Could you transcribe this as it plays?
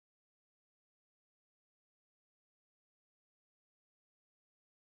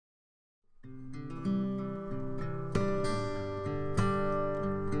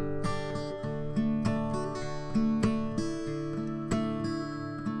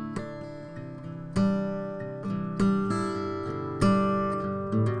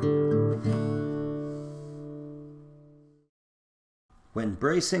When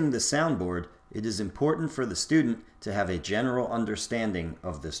bracing the soundboard, it is important for the student to have a general understanding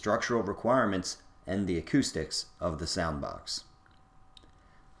of the structural requirements and the acoustics of the soundbox.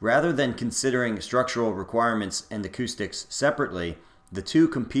 Rather than considering structural requirements and acoustics separately, the two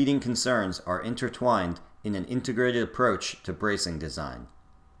competing concerns are intertwined in an integrated approach to bracing design.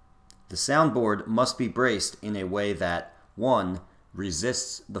 The soundboard must be braced in a way that 1.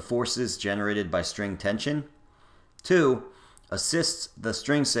 Resists the forces generated by string tension, 2. Assists the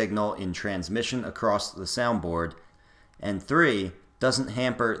string signal in transmission across the soundboard, and 3. Doesn't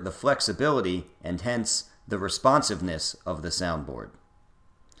hamper the flexibility and hence the responsiveness of the soundboard.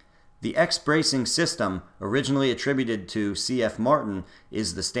 The X-bracing system, originally attributed to C.F. Martin,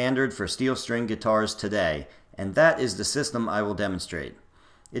 is the standard for steel string guitars today, and that is the system I will demonstrate.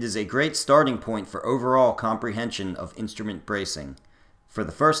 It is a great starting point for overall comprehension of instrument bracing. For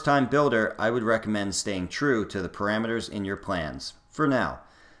the first-time builder, I would recommend staying true to the parameters in your plans, for now.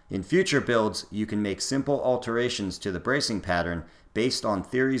 In future builds, you can make simple alterations to the bracing pattern based on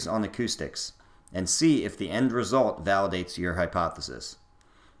theories on acoustics, and see if the end result validates your hypothesis.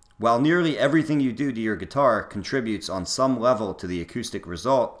 While nearly everything you do to your guitar contributes on some level to the acoustic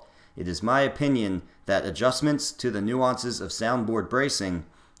result, it is my opinion that adjustments to the nuances of soundboard bracing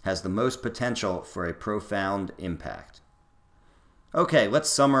has the most potential for a profound impact. Okay, let's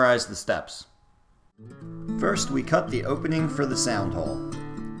summarize the steps. First, we cut the opening for the sound hole.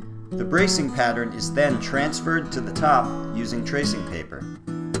 The bracing pattern is then transferred to the top using tracing paper.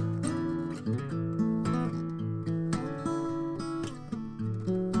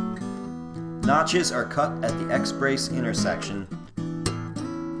 Notches are cut at the X-brace intersection,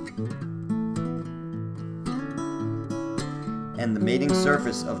 and the mating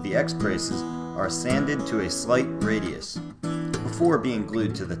surface of the X-braces are sanded to a slight radius before being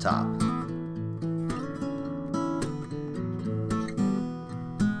glued to the top.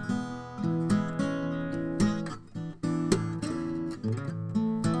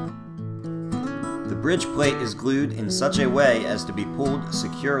 The bridge plate is glued in such a way as to be pulled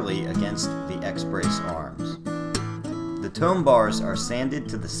securely against the X-brace arms. The tone bars are sanded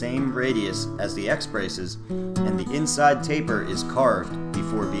to the same radius as the X-braces, and the inside taper is carved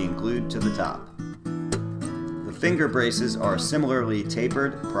before being glued to the top. The finger braces are similarly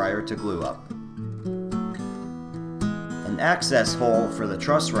tapered prior to glue up. An access hole for the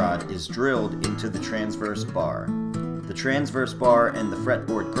truss rod is drilled into the transverse bar. The transverse bar and the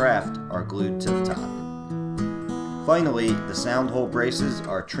fretboard graft are glued to the top. Finally, the sound hole braces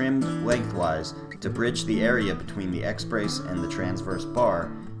are trimmed lengthwise to bridge the area between the X-brace and the transverse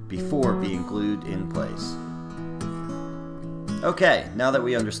bar before being glued in place. Okay, now that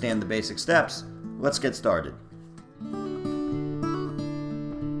we understand the basic steps, let's get started.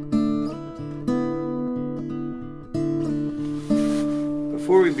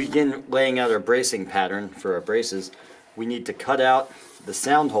 Before we begin laying out our bracing pattern for our braces, we need to cut out the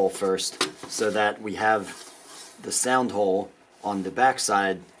sound hole first so that we have the sound hole on the back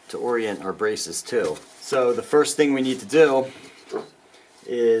side to orient our braces to. So the first thing we need to do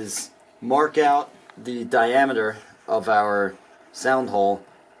is mark out the diameter of our sound hole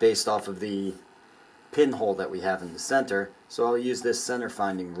based off of the pinhole that we have in the center. So I'll use this center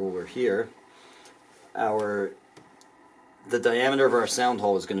finding ruler here. The diameter of our sound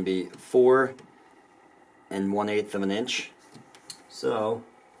hole is going to be 4 1/8 of an inch. So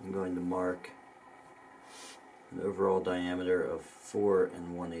I'm going to mark an overall diameter of 4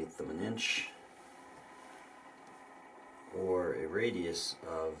 1/8 of an inch, or a radius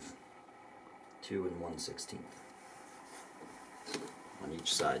of 2 1/16 on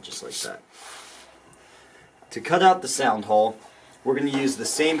each side, just like that. To cut out the sound hole, we're going to use the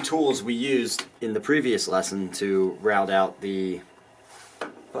same tools we used in the previous lesson to route out the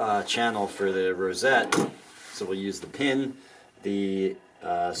channel for the rosette. So we'll use the pin, the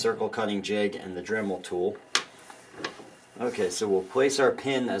circle cutting jig, and the Dremel tool. Okay, so we'll place our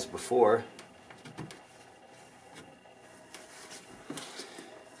pin as before.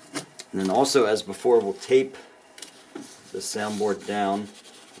 And then also as before, we'll tape the soundboard down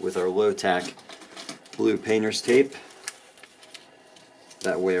with our low-tack blue painter's tape.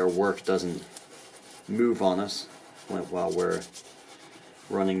 That way our work doesn't move on us while we're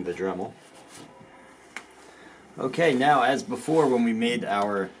running the Dremel. Okay, now as before when we made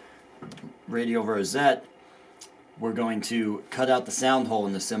our radial rosette, we're going to cut out the sound hole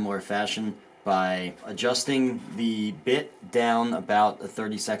in a similar fashion by adjusting the bit down about a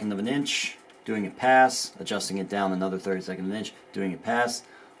 32nd of an inch, doing a pass, adjusting it down another 32nd of an inch, doing a pass,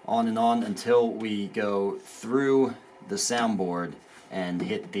 on and on until we go through the soundboard and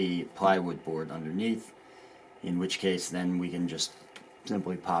hit the plywood board underneath, in which case then we can just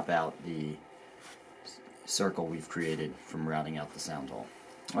simply pop out the circle we've created from routing out the sound hole.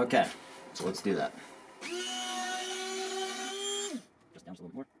 Okay, so let's do that. Just down just a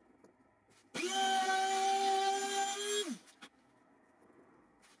little more.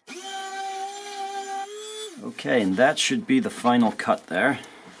 Okay, and that should be the final cut there.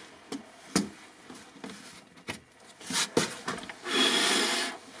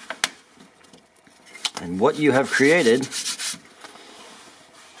 And what you have created is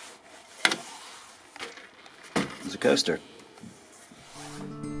a coaster.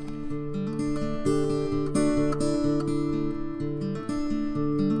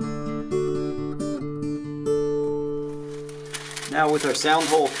 Now with our sound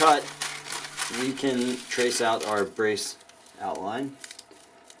hole cut, we can trace out our brace outline,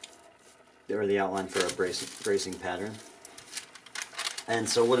 or the outline for our bracing pattern. And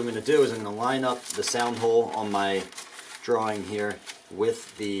so what I'm going to do is I'm going to line up the sound hole on my drawing here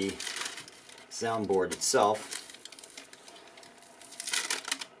with the soundboard itself.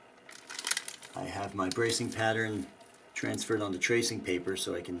 I have my bracing pattern transferred onto tracing paper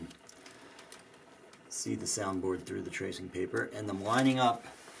so I can see the soundboard through the tracing paper, and I'm lining up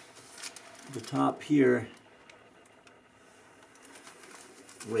the top here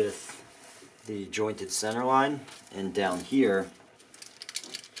with the jointed center line, and down here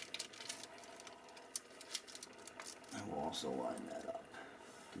I will also line that up,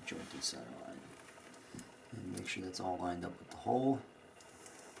 the jointed center line, and make sure that's all lined up with the hole,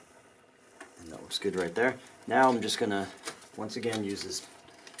 and that looks good right there. Now I'm just going to once again use this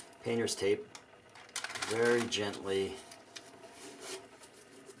painter's tape, very gently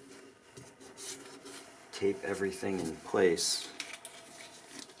tape everything in place.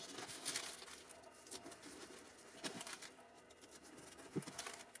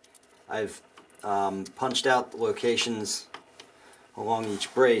 I've punched out the locations along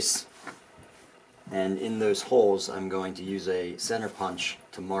each brace, and in those holes I'm going to use a center punch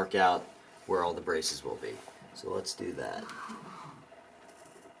to mark out where all the braces will be. So let's do that.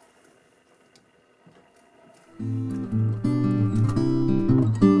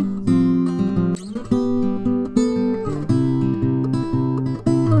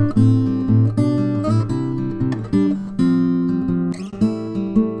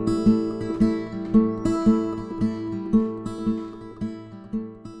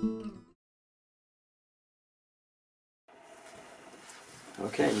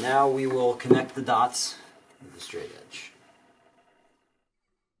 Okay, now we will connect the dots with a straight edge.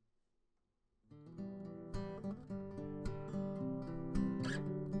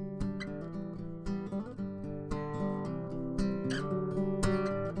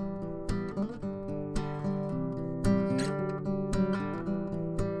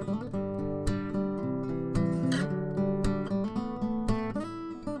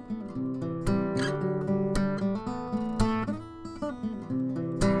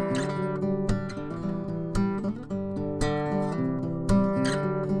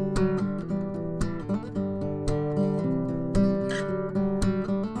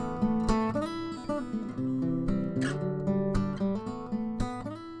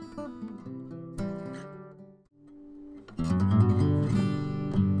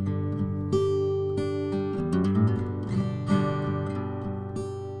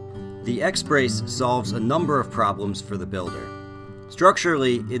 The X-brace solves a number of problems for the builder.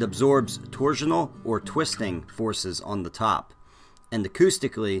 Structurally, it absorbs torsional or twisting forces on the top, and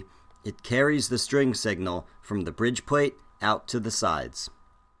acoustically, it carries the string signal from the bridge plate out to the sides.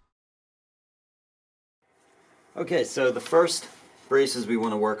 Okay, so the first braces we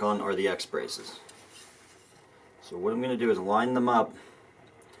want to work on are the X-braces. So what I'm going to do is line them up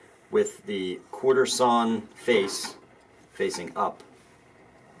with the quarter sawn face facing up,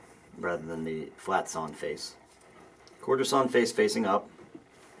 rather than the flat sawn face. Quarter sawn face facing up,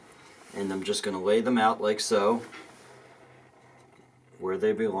 and I'm just going to lay them out like so, where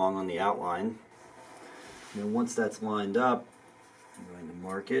they belong on the outline. And then once that's lined up, I'm going to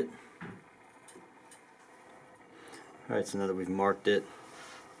mark it. Alright, so now that we've marked it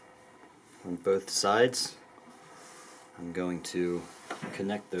on both sides, I'm going to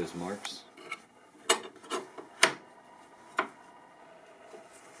connect those marks.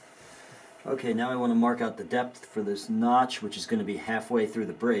 Okay, now I want to mark out the depth for this notch, which is going to be halfway through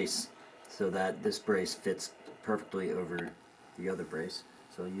the brace, so that this brace fits perfectly over the other brace.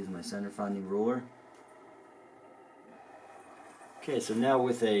 So I'll use my center finding ruler. Okay, so now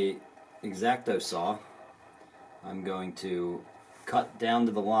with a X-Acto saw, I'm going to cut down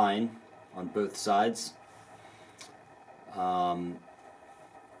to the line on both sides. To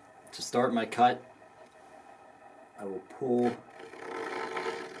start my cut, I will pull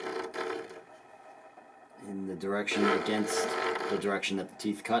in the direction against the direction that the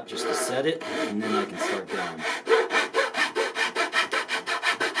teeth cut, just to set it, and then I can start going.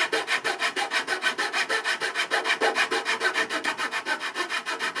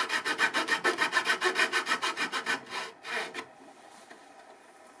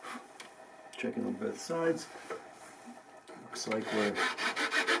 Checking on both sides. Looks like we're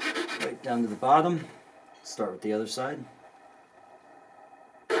right down to the bottom. Start with the other side.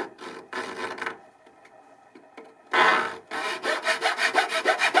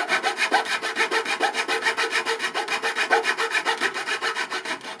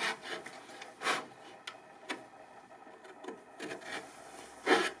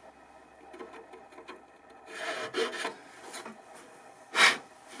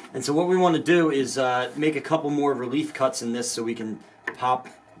 And so what we want to do is make a couple more relief cuts in this so we can pop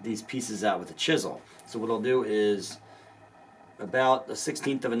these pieces out with a chisel. So what I'll do is about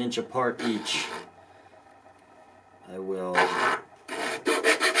 1/16 of an inch apart each, I will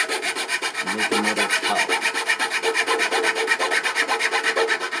make another cut.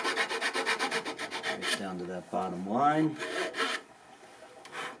 Right down to that bottom line.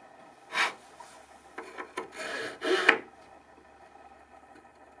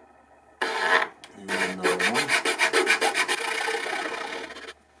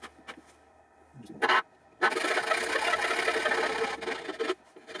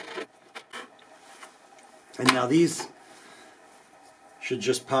 And now these should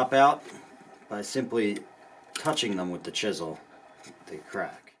just pop out by simply touching them with the chisel. They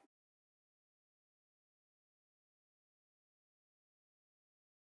crack.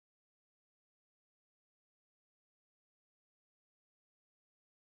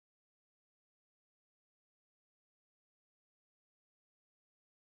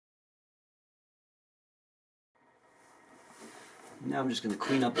 Now I'm just going to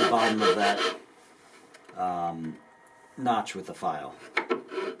clean up the bottom of that notch with the file.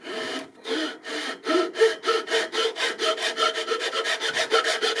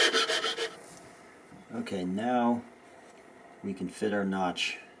 Okay, now we can fit our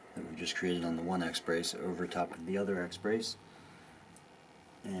notch that we just created on the one X brace over top of the other X brace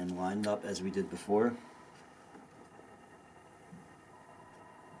and line it up as we did before.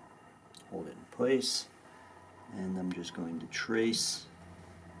 Hold it in place, and I'm just going to trace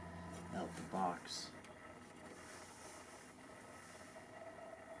out the box.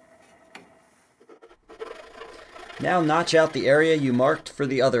 Now notch out the area you marked for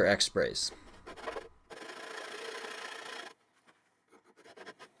the other X brace.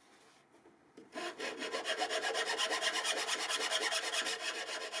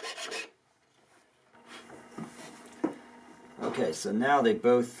 Okay, so now they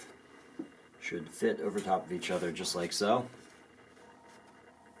both should fit over top of each other just like so.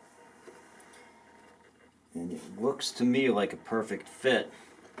 And it looks to me like a perfect fit,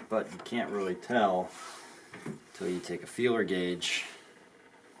 but you can't really tell until you take a feeler gauge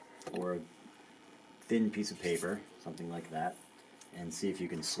or a thin piece of paper, something like that, and see if you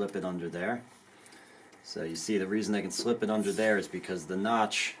can slip it under there. So you see the reason I can slip it under there is because the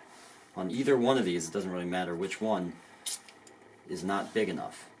notch on either one of these, it doesn't really matter which one, is not big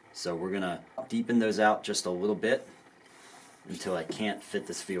enough. So we're going to deepen those out just a little bit until I can't fit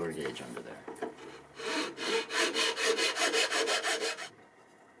this feeler gauge under there.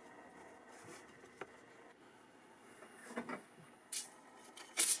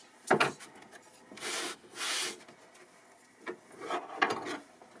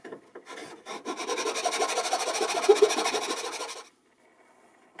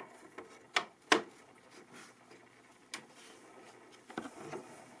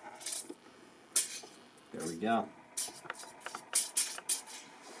 There we go.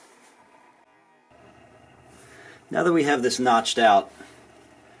 Now that we have this notched out,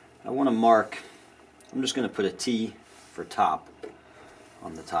 I want to mark, I'm just going to put a T for top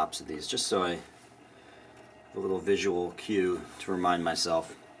on the tops of these, just so I have a little visual cue to remind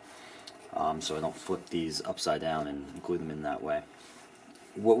myself, so I don't flip these upside down and glue them in that way.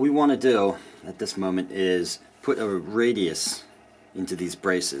 What we want to do at this moment is put a radius into these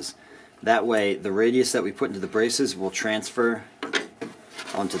braces. That way, the radius that we put into the braces will transfer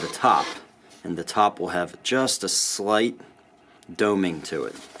onto the top, and the top will have just a slight doming to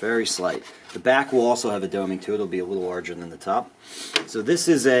it, very slight. The back will also have a doming to it. It'll be a little larger than the top. So this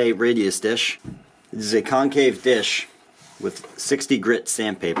is a radius dish. This is a concave dish with 60 grit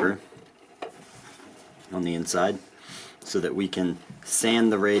sandpaper on the inside so that we can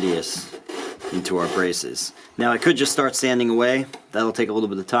sand the radius into our braces. Now I could just start sanding away. That'll take a little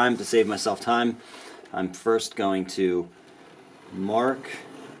bit of time. To save myself time, I'm first going to mark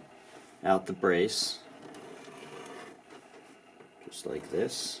out the brace just like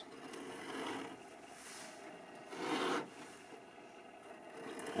this.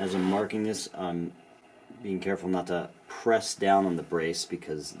 As I'm marking this, I'm being careful not to press down on the brace,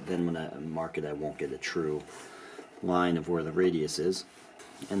 because then when I mark it I won't get a true line of where the radius is.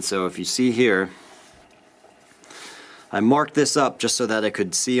 And so if you see here, I marked this up just so that I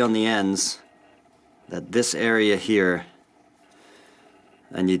could see on the ends that this area here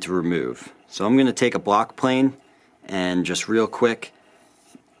I need to remove. So I'm going to take a block plane and just real quick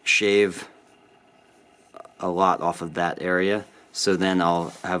shave a lot off of that area, so then I'll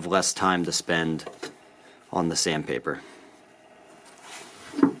have less time to spend on the sandpaper.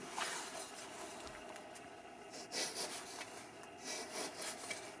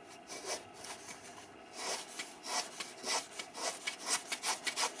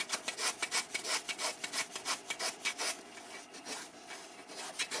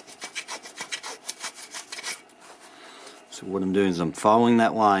 So what I'm doing is I'm following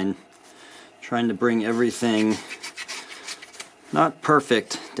that line, trying to bring everything, not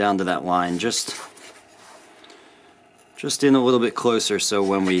perfect down to that line, just in a little bit closer, so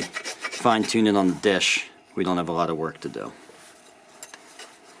when we fine tune it on the dish we don't have a lot of work to do.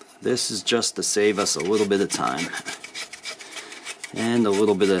 This is just to save us a little bit of time and a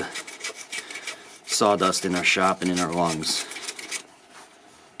little bit of sawdust in our shop and in our lungs.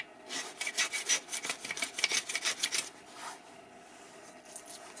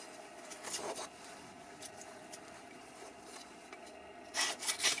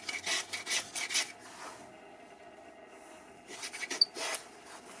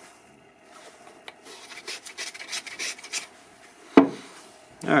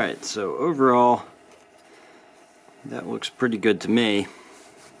 Alright, so overall that looks pretty good to me.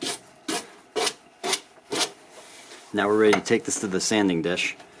 Now we're ready to take this to the sanding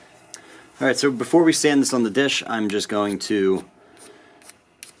dish. Alright, so before we sand this on the dish, I'm just going to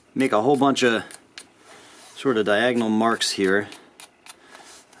make a whole bunch of sort of diagonal marks here.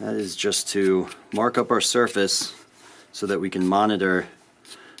 That is just to mark up our surface so that we can monitor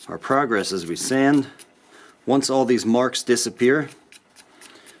our progress as we sand. Once all these marks disappear,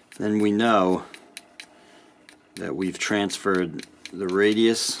 then we know that we've transferred the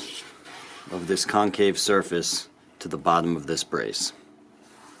radius of this concave surface to the bottom of this brace.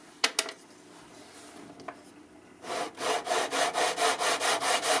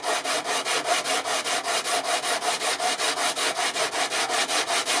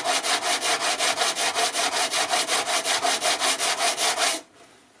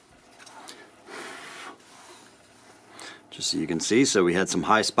 Just so you can see, so we had some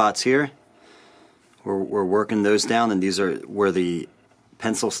high spots here. We're working those down, and these are where the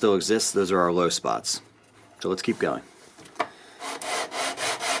pencil still exists. Those are our low spots. So let's keep going.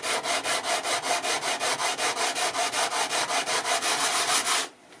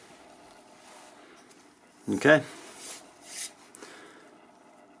 Okay.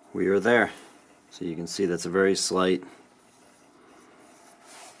 We are there. So you can see that's a very slight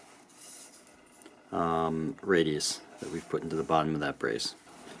radius that we've put into the bottom of that brace.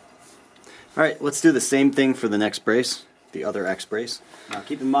 Alright, let's do the same thing for the next brace, the other X brace. Now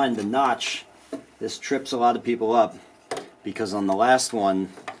keep in mind the notch, this trips a lot of people up, because on the last one,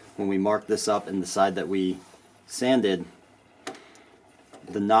 when we marked this up in the side that we sanded,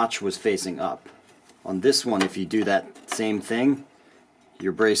 the notch was facing up. On this one, if you do that same thing,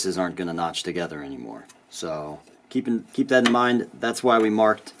 your braces aren't going to notch together anymore. So keep that in mind. That's why we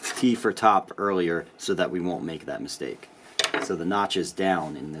marked T for top earlier, so that we won't make that mistake. So the notch is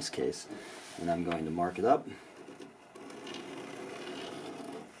down in this case. And I'm going to mark it up.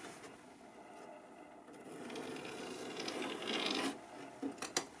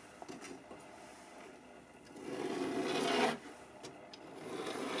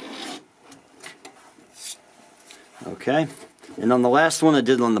 Okay, and on the last one I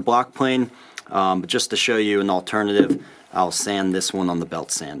did it on the block plane, but just to show you an alternative, I'll sand this one on the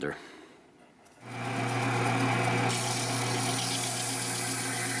belt sander.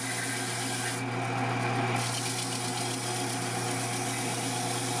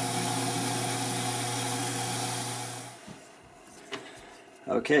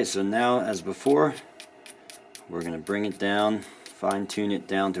 Okay, so now as before, we're going to bring it down fine tune it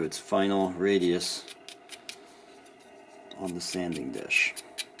down to its final radius on the sanding dish.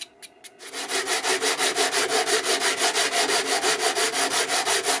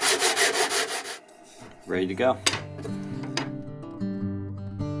 Ready to go.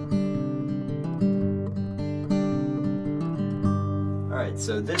 Alright,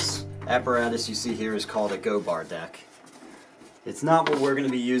 so this apparatus you see here is called a go-bar deck. It's not what we're going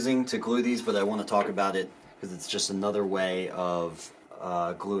to be using to glue these, but I want to talk about it because it's just another way of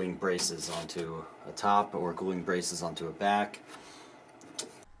gluing braces onto a top or gluing braces onto a back.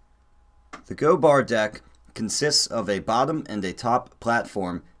 The go-bar deck consists of a bottom and a top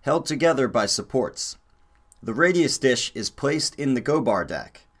platform held together by supports. The radius dish is placed in the go-bar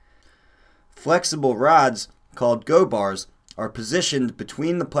deck. Flexible rods, called go-bars, are positioned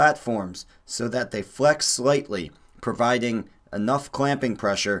between the platforms so that they flex slightly, providing enough clamping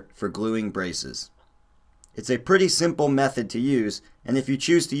pressure for gluing braces. It's a pretty simple method to use, and if you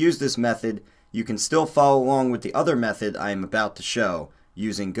choose to use this method, you can still follow along with the other method I am about to show,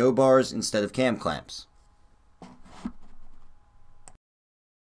 using go-bars instead of cam clamps.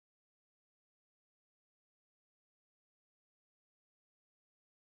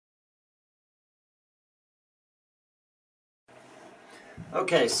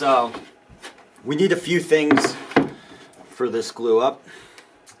 Okay, so we need a few things for this glue up.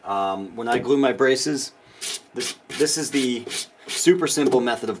 When I glue my braces, this is the super simple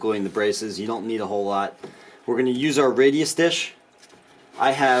method of gluing the braces. You don't need a whole lot. We're going to use our radius dish.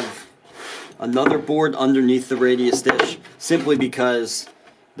 I have another board underneath the radius dish simply because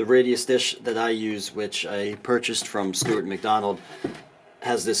the radius dish that I use, which I purchased from Stuart McDonald,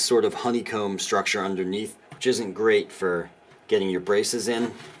 has this sort of honeycomb structure underneath, which isn't great for getting your braces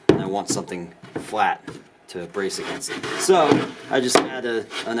in, and I want something flat to brace against it. So I just add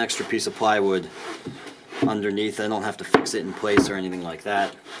an extra piece of plywood underneath. I don't have to fix it in place or anything like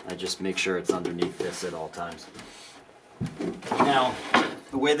that. I just make sure it's underneath this at all times. Now,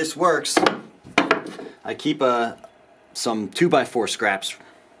 the way this works, I keep some 2x4 scraps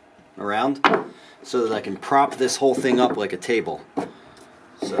around so that I can prop this whole thing up like a table.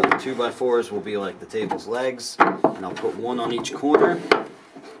 So the 2x4s will be like the table's legs, and I'll put one on each corner.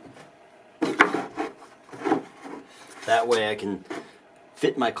 That way I can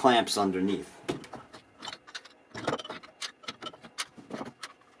fit my clamps underneath.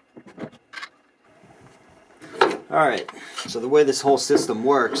 Alright, so the way this whole system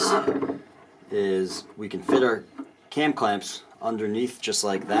works is we can fit our cam clamps underneath just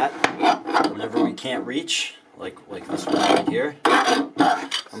like that. Whenever we can't reach, like this one right here,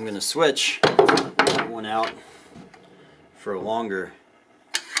 I'm going to switch that one out for a longer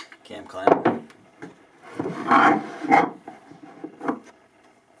cam clamp.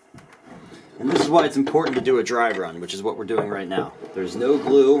 And this is why it's important to do a dry run, which is what we're doing right now. There's no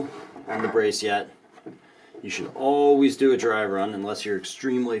glue on the brace yet. You should always do a dry run unless you're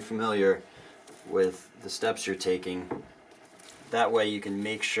extremely familiar with the steps you're taking. That way you can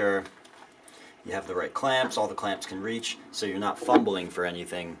make sure you have the right clamps, all the clamps can reach, so you're not fumbling for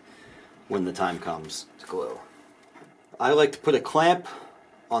anything when the time comes to glue. I like to put a clamp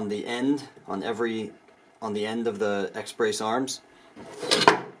on the end, on the end of the X-brace arms,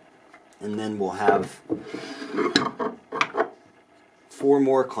 and then we'll have 4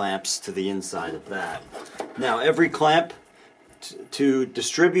 more clamps to the inside of that. Now every clamp, to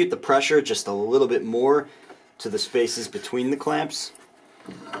distribute the pressure just a little bit more to the spaces between the clamps,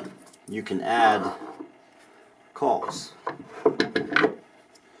 you can add cawls.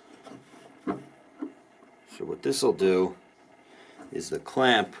 So what this will do is the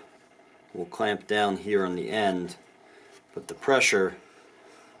clamp will clamp down here on the end, but the pressure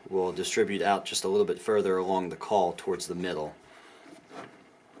will distribute out just a little bit further along the cawl towards the middle,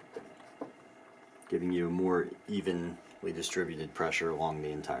 giving you a more evenly distributed pressure along the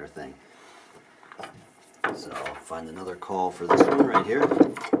entire thing. So I'll find another cawl for this one right here.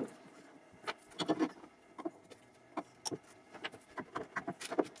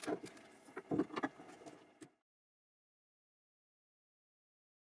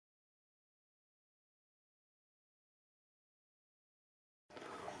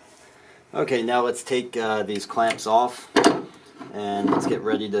 Okay, now let's take these clamps off and let's get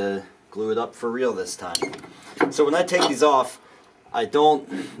ready to glue it up for real this time. So when I take these off, I don't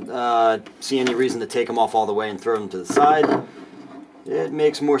see any reason to take them off all the way and throw them to the side. It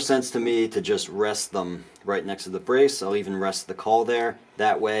makes more sense to me to just rest them right next to the brace. I'll even rest the cawl there.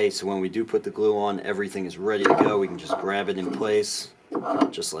 That way, so when we do put the glue on, everything is ready to go. We can just grab it in place,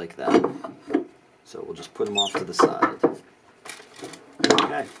 just like that. So we'll just put them off to the side.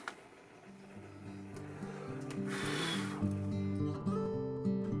 Okay.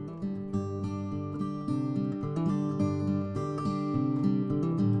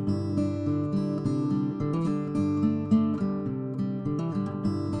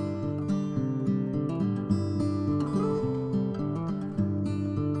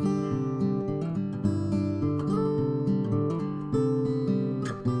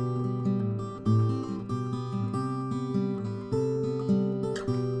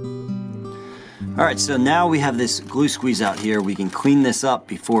 Alright, so now we have this glue squeeze out here. We can clean this up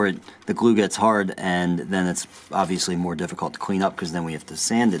before the glue gets hard, and then it's obviously more difficult to clean up because then we have to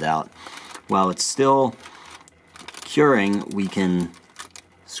sand it out. While it's still curing, we can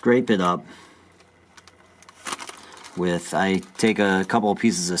scrape it up with, I take a couple of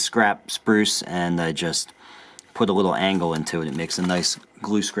pieces of scrap spruce and I just put a little angle into it. It makes a nice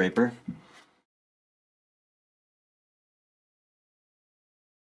glue scraper.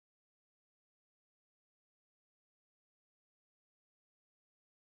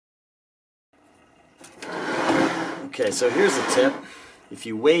 Okay, so here's a tip. If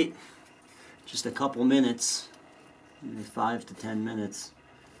you wait just a couple minutes, maybe 5 to 10 minutes,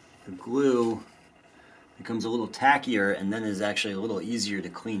 the glue becomes a little tackier and then is actually a little easier to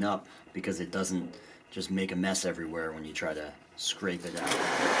clean up because it doesn't just make a mess everywhere when you try to scrape it out.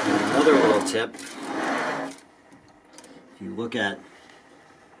 And another little tip, if you look at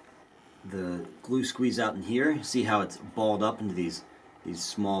the glue squeeze out in here, see how it's balled up into these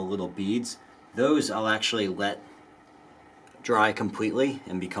small little beads? Those I'll actually let dry completely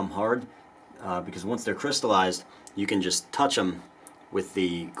and become hard because once they're crystallized, you can just touch them with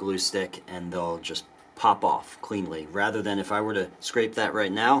the glue stick and they'll just pop off cleanly, rather than if I were to scrape that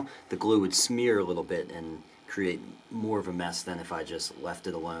right now, the glue would smear a little bit and create more of a mess than if I just left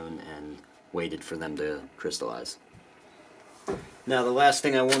it alone and waited for them to crystallize. Now the last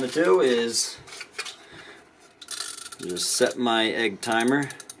thing I want to do is just set my egg timer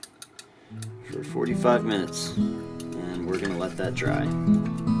for 45 minutes. And we're going to let that dry.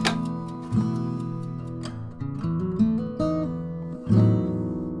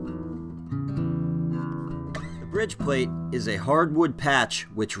 The bridge plate is a hardwood patch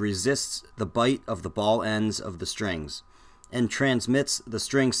which resists the bite of the ball ends of the strings and transmits the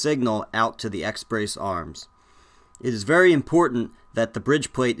string signal out to the X-brace arms. It is very important that the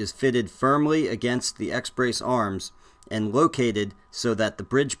bridge plate is fitted firmly against the X-brace arms and located so that the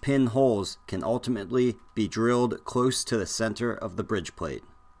bridge pin holes can ultimately be drilled close to the center of the bridge plate.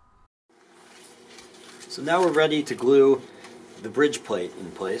 So now we're ready to glue the bridge plate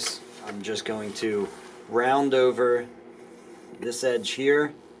in place. I'm just going to round over this edge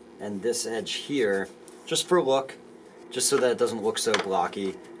here and this edge here just for look, just so that it doesn't look so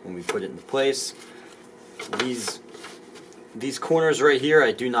blocky when we put it into place. These corners right here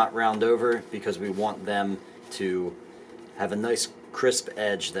I do not round over because we want them to have a nice crisp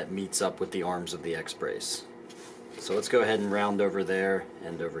edge that meets up with the arms of the X-brace. So let's go ahead and round over there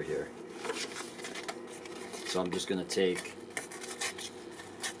and over here. So I'm just going to take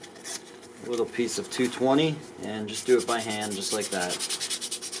a little piece of 220 and just do it by hand just like that.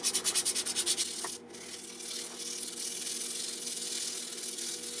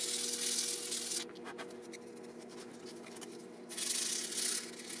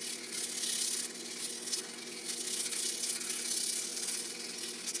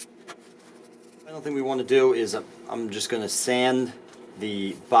 The final thing we want to do is I'm just going to sand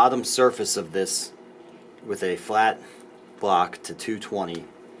the bottom surface of this with a flat block to 220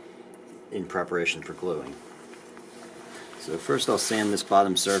 in preparation for gluing. So first I'll sand this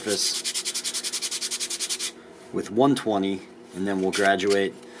bottom surface with 120 and then we'll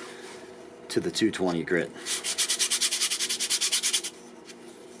graduate to the 220 grit.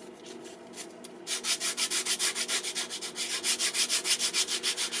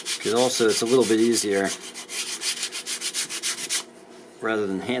 Because also it's a little bit easier, rather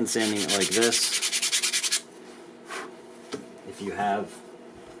than hand sanding it like this, if you have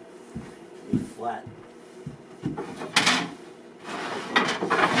a flat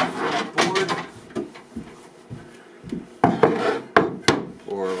board,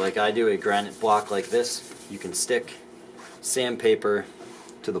 or like I do, a granite block like this, you can stick sandpaper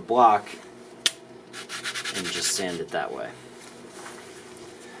to the block and just sand it that way.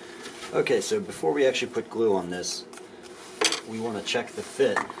 Okay, so before we actually put glue on this, we want to check the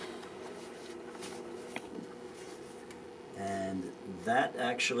fit. And that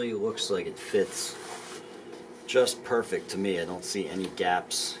actually looks like it fits just perfect to me. I don't see any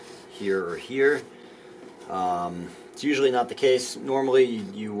gaps here or here. It's usually not the case. Normally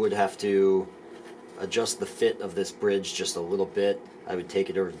you would have to adjust the fit of this bridge just a little bit. I would take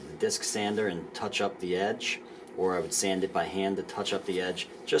it over to the disc sander and touch up the edge, or I would sand it by hand to touch up the edge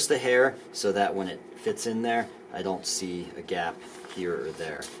just a hair so that when it fits in there I don't see a gap here or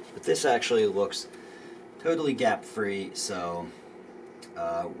there. But this actually looks totally gap free, so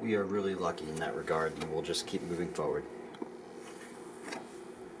we are really lucky in that regard, and we'll just keep moving forward.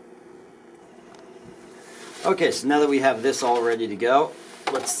 Okay, so now that we have this all ready to go,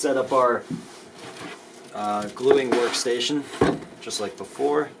 let's set up our gluing workstation just like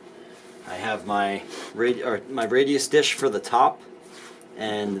before. I have my radius dish for the top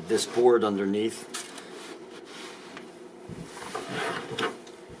and this board underneath.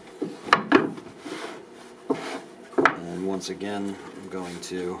 And once again, I'm going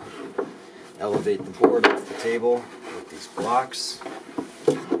to elevate the board off the table with these blocks.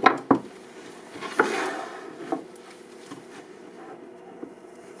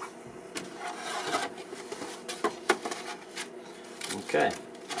 Okay.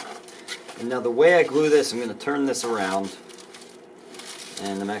 And now the way I glue this, I'm going to turn this around,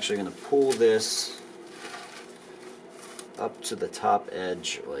 and I'm actually going to pull this up to the top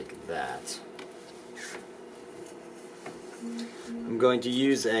edge like that. I'm going to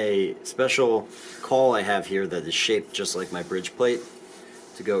use a special caul I have here that is shaped just like my bridge plate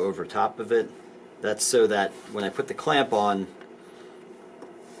to go over top of it. That's so that when I put the clamp on,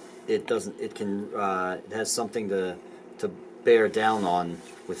 it has something to bear down on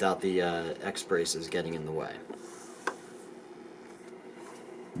without the X braces getting in the way.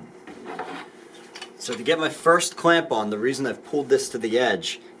 So to get my first clamp on, the reason I've pulled this to the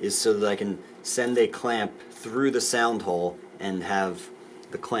edge is so that I can send a clamp through the sound hole and have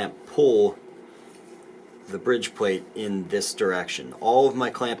the clamp pull the bridge plate in this direction. All of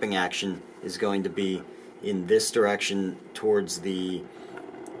my clamping action is going to be in this direction towards the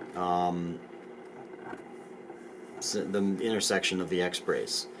intersection of the X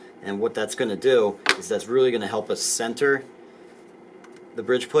brace. And what that's going to do is that's really going to help us center the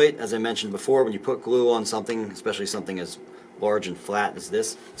bridge plate. As I mentioned before, when you put glue on something, especially something as large and flat as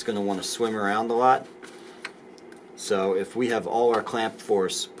this, it's going to want to swim around a lot. So if we have all our clamp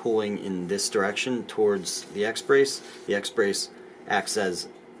force pulling in this direction towards the X brace acts as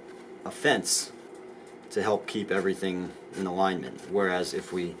a fence to help keep everything in alignment. Whereas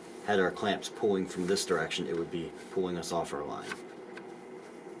if we had our clamps pulling from this direction, it would be pulling us off our line.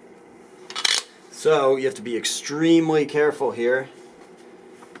 So you have to be extremely careful here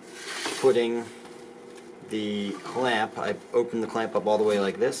putting the clamp. I open the clamp up all the way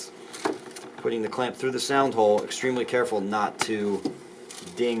like this. Putting the clamp through the sound hole, extremely careful not to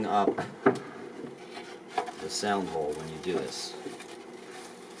ding up the sound hole when you do this.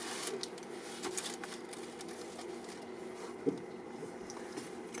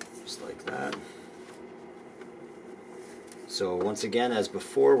 Just like that. So once again, as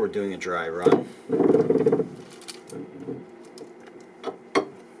before, we're doing a dry run.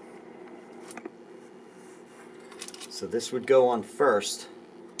 So this would go on first.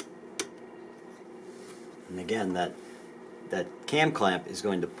 And again, that cam clamp is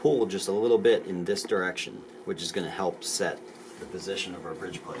going to pull just a little bit in this direction, which is going to help set the position of our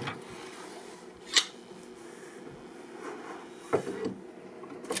bridge plate.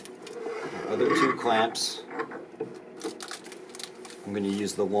 Our other two clamps, I'm going to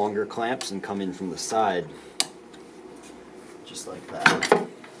use the longer clamps and come in from the side, just like that.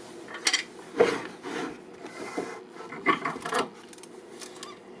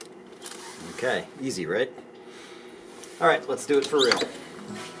 Okay, easy, right? Alright, let's do it for real. So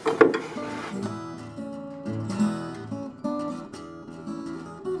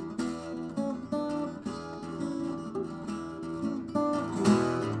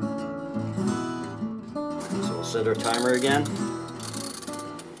we'll set our timer again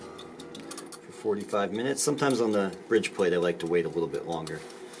for 45 minutes. Sometimes on the bridge plate I like to wait a little bit longer,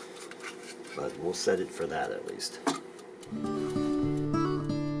 but we'll set it for that at least.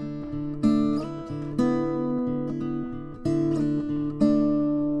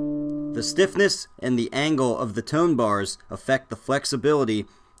 The stiffness and the angle of the tone bars affect the flexibility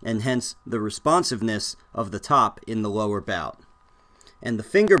and hence the responsiveness of the top in the lower bout. And the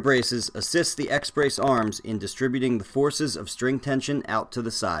finger braces assist the X-brace arms in distributing the forces of string tension out to the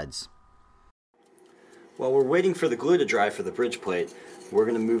sides. While we're waiting for the glue to dry for the bridge plate, we're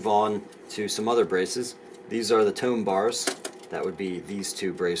going to move on to some other braces. These are the tone bars. That would be these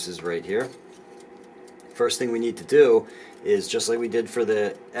two braces right here. First thing we need to do is, just like we did for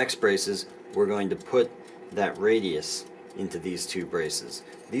the X braces, we're going to put that radius into these two braces.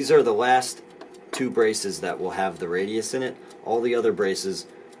 These are the last two braces that will have the radius in it. All the other braces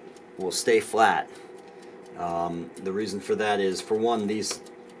will stay flat. The reason for that is, for one,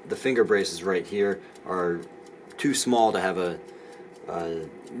 the finger braces right here are too small to have a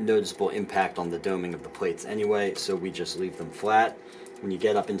noticeable impact on the doming of the plates anyway, so we just leave them flat. When you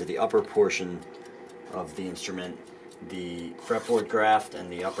get up into the upper portion of the instrument, the fretboard graft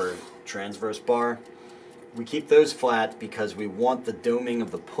and the upper transverse bar, we keep those flat because we want the doming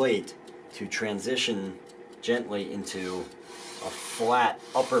of the plate to transition gently into a flat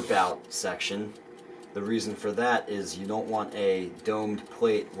upper bout section The reason for that is you don't want a domed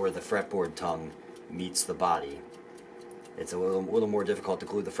plate where the fretboard tongue meets the body. It's a little more difficult to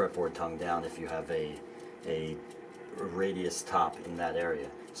glue the fretboard tongue down if you have a radius top in that area.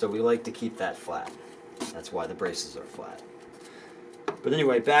 So we like to keep that flat. That's why the braces are flat. But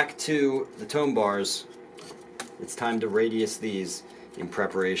anyway, back to the tone bars. It's time to radius these in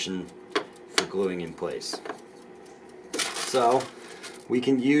preparation for gluing in place. So we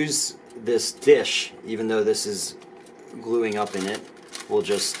can use this dish, even though this is gluing up in it. We'll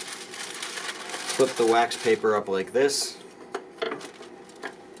just flip the wax paper up like this,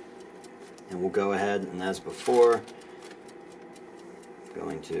 and we'll go ahead and, as before,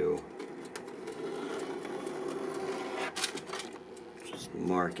 going to just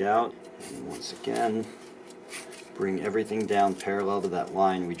mark out, and once again bring everything down parallel to that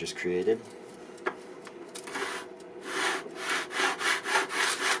line we just created.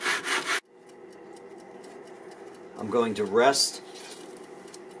 I'm going to rest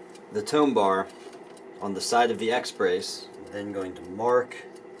the tone bar on the side of the X brace, then going to mark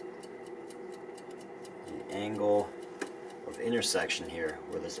the angle of intersection here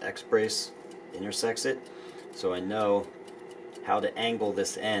where this X brace intersects it, so I know how to angle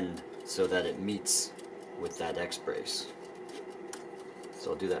this end so that it meets with that X brace.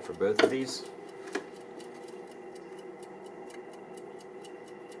 So I'll do that for both of these.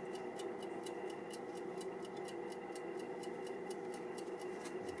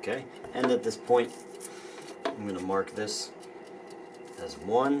 Okay, and at this point I'm going to mark this as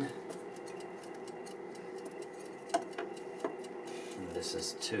 1, and this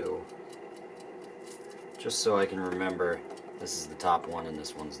is 2, just so I can remember this is the top one and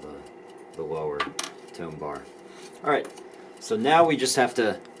this one's the lower tone bar. Alright, so now we just have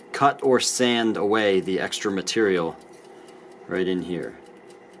to cut or sand away the extra material right in here.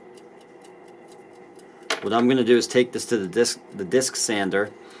 What I'm going to do is take this to the disc sander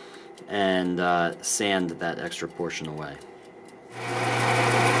and sand that extra portion away.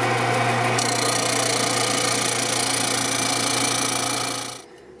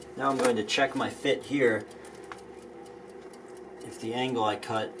 Now I'm going to check my fit here. If the angle I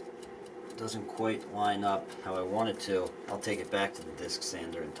cut doesn't quite line up how I want it to, I'll take it back to the disc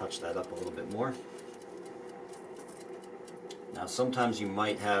sander and touch that up a little bit more. Now sometimes you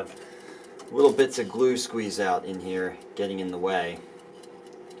might have little bits of glue squeeze out in here getting in the way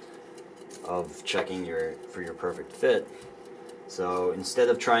of checking for your perfect fit. So instead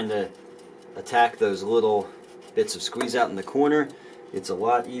of trying to attack those little bits of squeeze out in the corner, it's a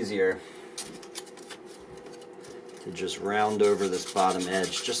lot easier to just round over this bottom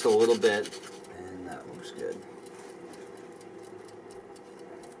edge just a little bit, and that looks good.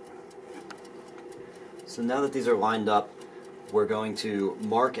 So now that these are lined up, we're going to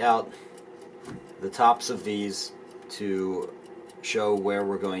mark out the tops of these to show where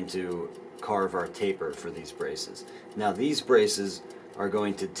we're going to carve our taper for these braces. Now these braces are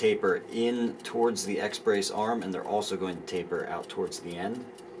going to taper in towards the X brace arm, and they're also going to taper out towards the end.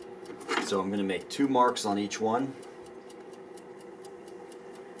 So I'm going to make 2 marks on each one.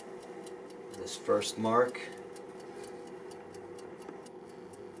 This first mark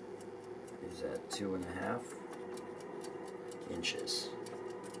is at 2.5 inches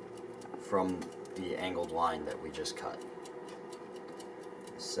from the angled line that we just cut.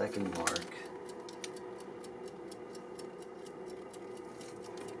 The second mark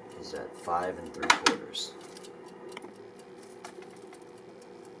is at 5 3/4.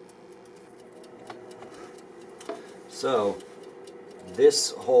 So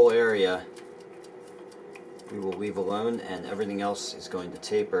this whole area we will leave alone, and everything else is going to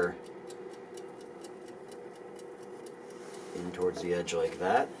taper in towards the edge like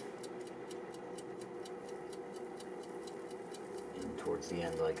that, in towards the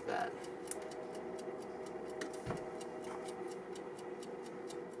end like that.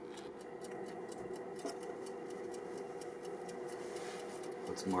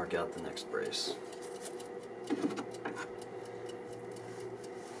 Let's mark out the next brace. So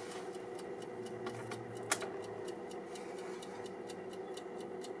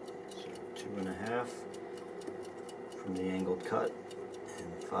 2.5 from the angled cut,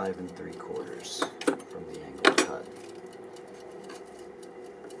 and 5 3/4 from the angled cut.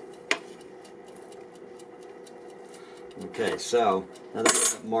 Okay, so now that we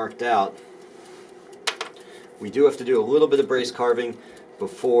have it marked out, we do have to do a little bit of brace carving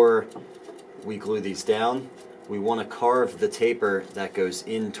before we glue these down. We want to carve the taper that goes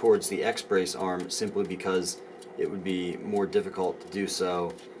in towards the X brace arm simply because it would be more difficult to do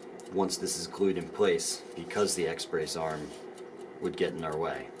so once this is glued in place, because the X brace arm would get in our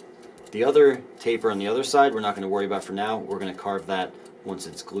way. The other taper on the other side we're not going to worry about for now. We're going to carve that once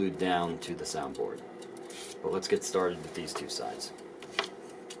it's glued down to the soundboard. But let's get started with these two sides.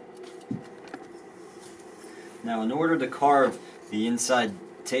 Now, in order to carve the inside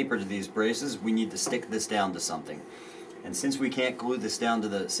taper to these braces, we need to stick this down to something. And since we can't glue this down to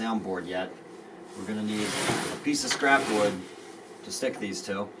the soundboard yet, we're going to need a piece of scrap wood to stick these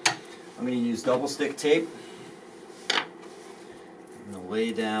to. I'm going to use double stick tape. I'm going to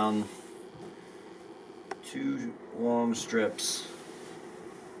lay down 2 long strips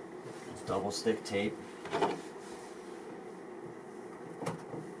of double stick tape.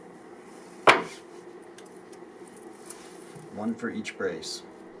 One for each brace.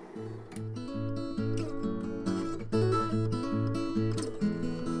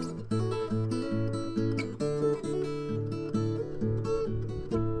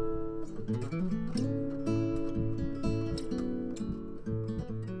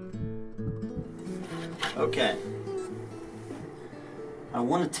 Okay. I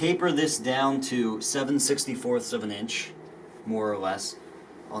want to taper this down to 7/64 of an inch, more or less,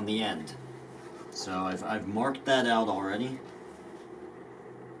 on the end. So I've marked that out already.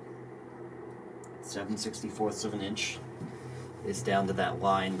 7/64 of an inch is down to that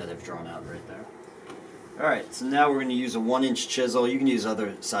line that I've drawn out right there. Alright, so now we're going to use a 1-inch chisel. You can use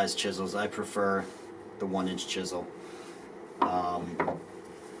other size chisels. I prefer the 1-inch chisel.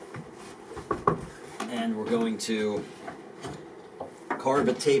 And we're going to carve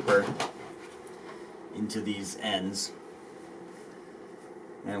a taper into these ends.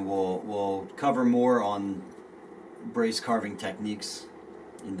 And we'll cover more on brace carving techniques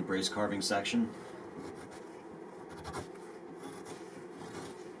in the brace carving section.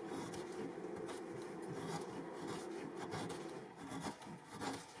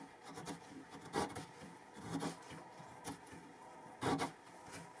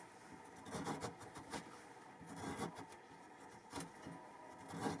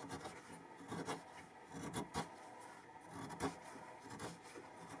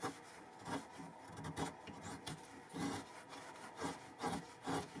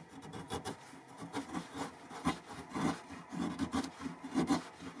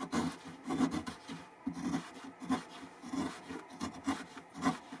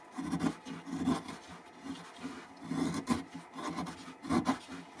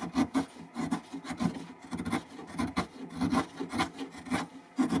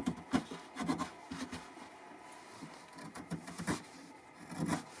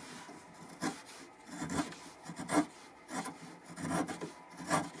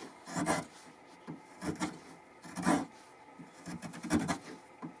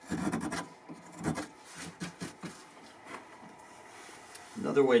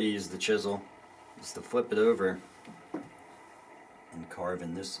 Another way to use the chisel is to flip it over and carve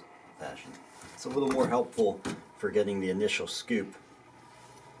in this fashion. It's a little more helpful for getting the initial scoop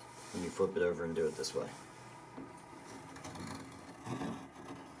when you flip it over and do it this way.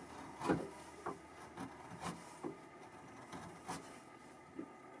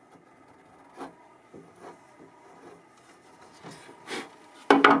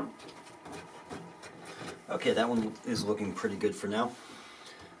 Okay, that one is looking pretty good for now.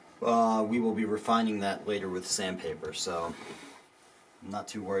 We will be refining that later with sandpaper, so I'm not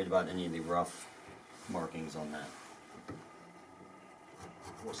too worried about any of the rough markings on that.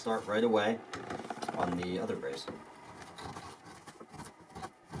 We'll start right away on the other brace.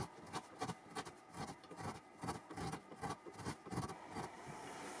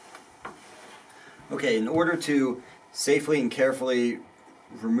 Okay, in order to safely and carefully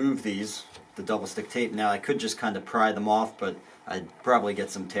remove these, the double stick tape, now I could just kind of pry them off, but I'd probably get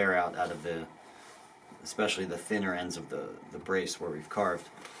some tear out of the, especially the thinner ends of the brace where we've carved.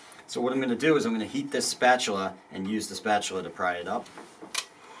 So what I'm going to do is I'm going to heat this spatula and use the spatula to pry it up.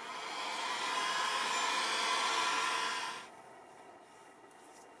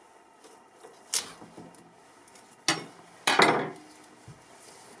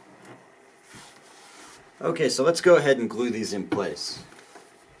 Okay, so let's go ahead and glue these in place.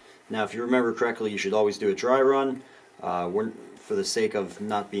 Now, if you remember correctly, you should always do a dry run. For the sake of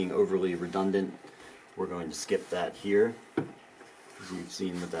not being overly redundant, we're going to skip that here, because you've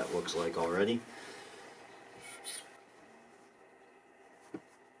seen what that looks like already.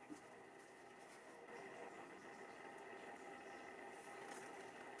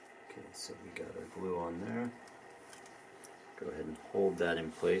 Okay, so we got our glue on there. Go ahead and hold that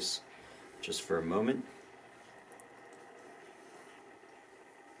in place just for a moment.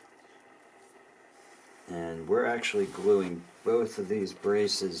 And we're actually gluing both of these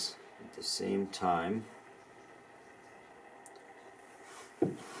braces at the same time.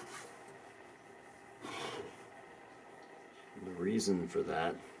 The reason for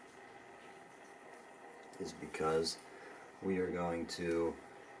that is because we are going to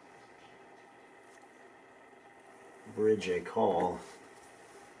bridge a caul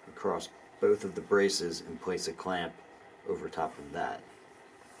across both of the braces and place a clamp over top of that.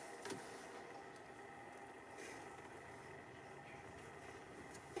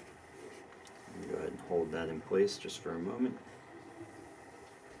 Go ahead and hold that in place just for a moment.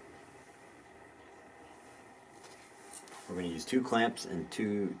 We're going to use 2 clamps and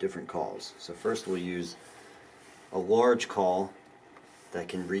 2 different cauls. So first we'll use a large caul that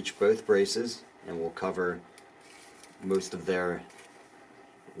can reach both braces and will cover most of their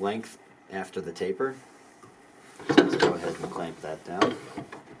length after the taper. So let's go ahead and clamp that down.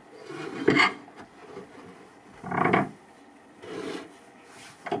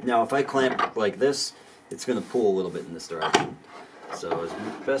 Now if I clamp like this, it's going to pull a little bit in this direction. So as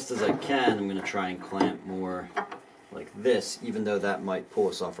best as I can, I'm going to try and clamp more like this, even though that might pull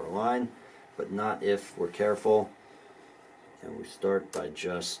us off our line, but not if we're careful. And we start by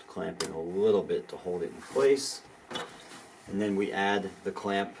just clamping a little bit to hold it in place. And then we add the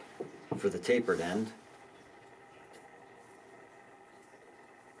clamp for the tapered end,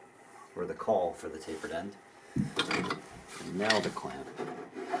 or the caul for the tapered end. And now the clamp.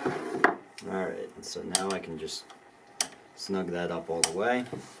 Alright, and so now I can just snug that up all the way.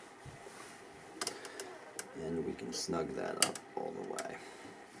 And we can snug that up all the way.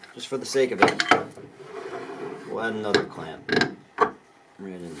 Just for the sake of it, we'll add another clamp right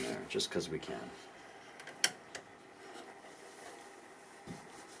in there, just because we can.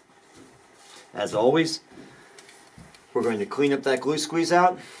 As always, we're going to clean up that glue squeeze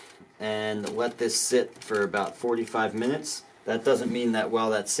out and let this sit for about 45 minutes. That doesn't mean that while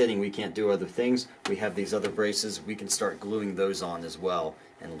that's sitting we can't do other things. We have these other braces, we can start gluing those on as well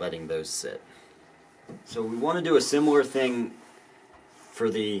and letting those sit. So we want to do a similar thing for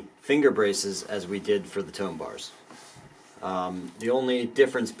the finger braces as we did for the tone bars. The only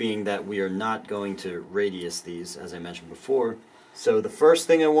difference being that we are not going to radius these, as I mentioned before. So the first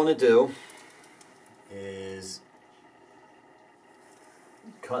thing I want to do is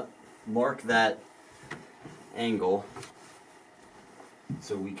mark that angle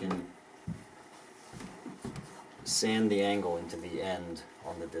so we can sand the angle into the end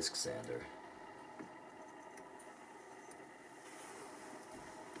on the disc sander.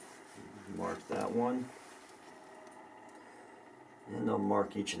 Mark that one, and I'll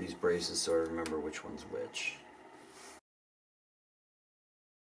mark each of these braces so I remember which one's which.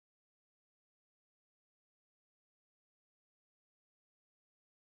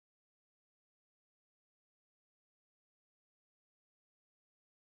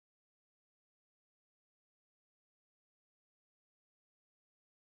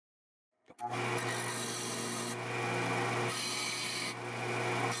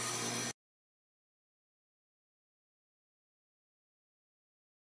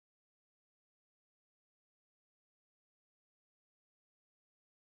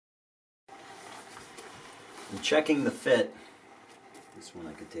 I'm checking the fit. This one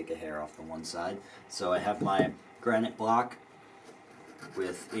I could take a hair off the one side. So I have my granite block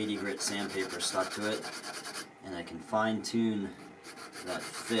with 80 grit sandpaper stuck to it, and I can fine tune that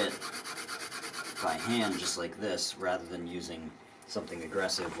fit by hand just like this rather than using something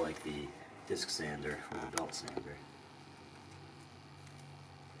aggressive like the disc sander or the belt sander.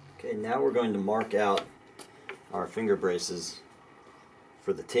 Okay, now we're going to mark out our finger braces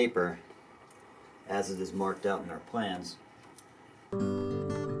for the taper as it is marked out in our plans.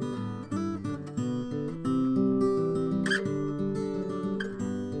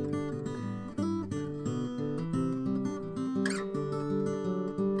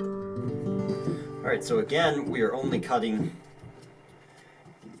 Alright, so again, we are only cutting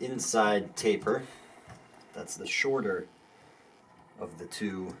the inside taper. That's the shorter of the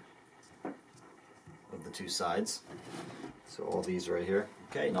two sides. So all these right here.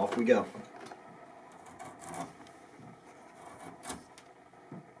 Okay, and off we go.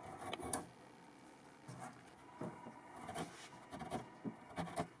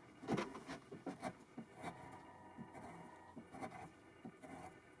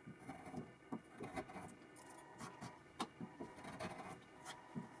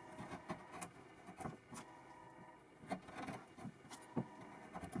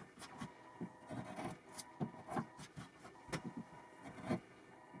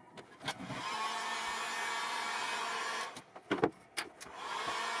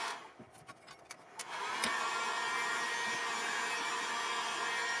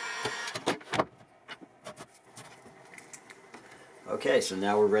 Okay, so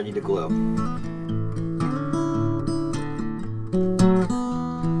now we're ready to glue.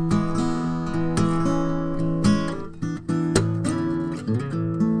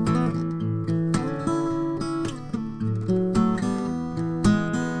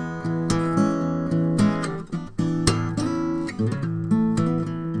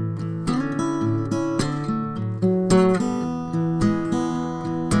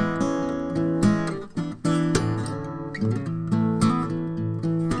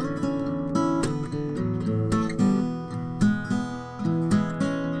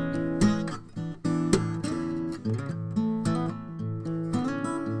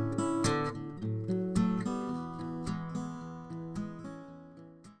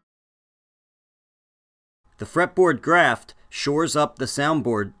 The fretboard graft shores up the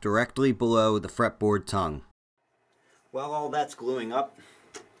soundboard directly below the fretboard tongue. While all that's gluing up,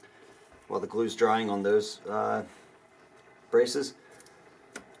 while the glue's drying on those braces,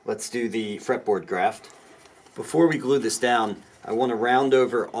 let's do the fretboard graft. Before we glue this down, I want to round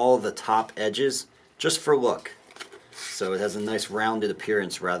over all the top edges just for look, so it has a nice rounded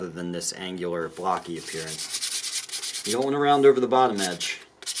appearance rather than this angular blocky appearance. You don't want to round over the bottom edge.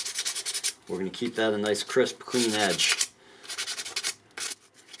 We're going to keep that a nice crisp clean edge.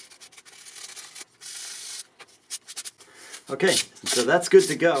 Okay, so that's good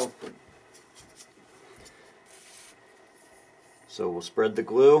to go. So we'll spread the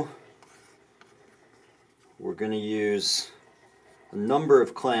glue. We're going to use a number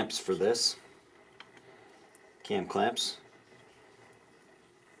of clamps for this, cam clamps.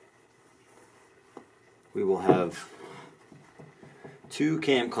 We will have 2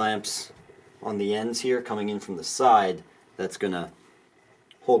 cam clamps on the ends here coming in from the side. That's going to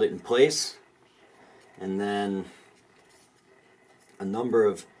hold it in place, and then a number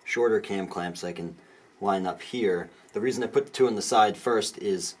of shorter cam clamps I can line up here. The reason I put the 2 on the side first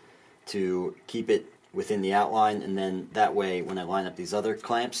is to keep it within the outline, and then that way when I line up these other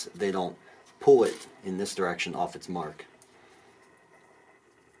clamps, they don't pull it in this direction off its mark.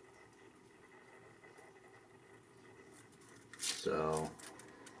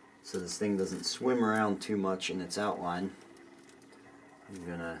 So this thing doesn't swim around too much in its outline, I'm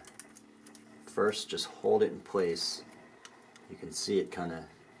gonna first just hold it in place. You can see it kind of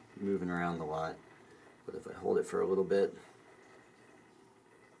moving around a lot, but if I hold it for a little bit,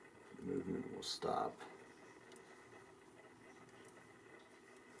 the movement will stop.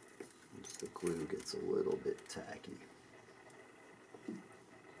 Once the glue gets a little bit tacky.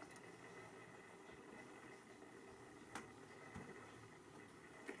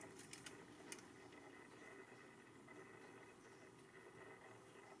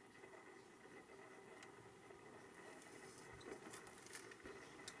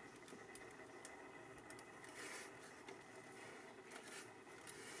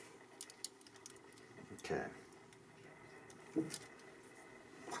 Okay.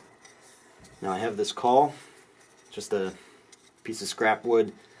 Now I have this caul, just a piece of scrap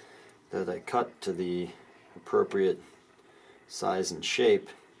wood that I cut to the appropriate size and shape.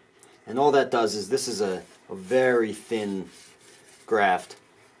 And all that does is, this is a very thin graft,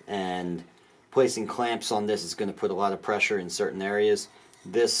 and placing clamps on this is going to put a lot of pressure in certain areas.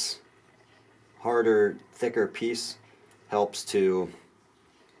 This harder, thicker piece helps to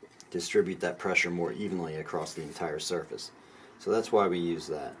distribute that pressure more evenly across the entire surface. So that's why we use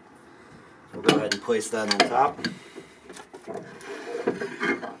that. We'll go ahead and place that on top.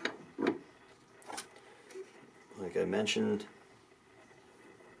 Like I mentioned,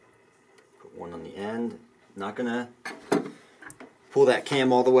 put one on the end. Not going to pull that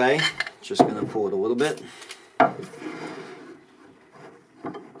cam all the way, just going to pull it a little bit.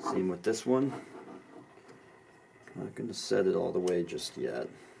 Same with this one. Not going to set it all the way just yet,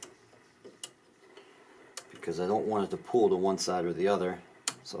 because I don't want it to pull to one side or the other.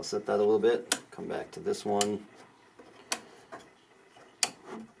 So I'll set that a little bit, come back to this one.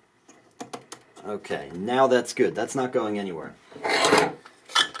 Okay, now that's good. That's not going anywhere.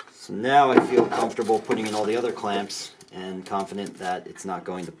 So now I feel comfortable putting in all the other clamps and confident that it's not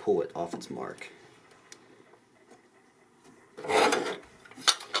going to pull it off its mark.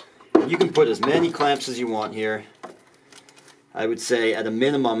 You can put as many clamps as you want here. I would say at a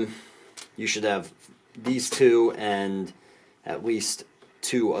minimum you should have these 2 and at least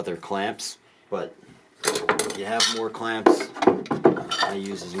 2 other clamps, but if you have more clamps, I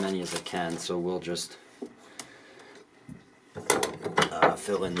use as many as I can, so we'll just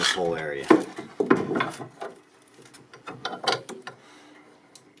fill in this whole area.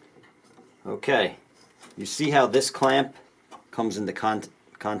 Okay, you see how this clamp comes into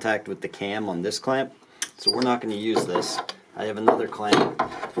contact with the cam on this clamp? So we're not going to use this. I have another clamp.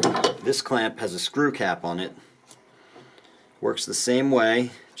 This clamp has a screw cap on it. Works the same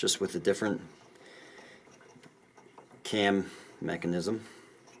way, just with a different cam mechanism.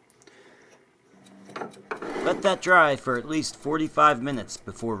 Let that dry for at least 45 minutes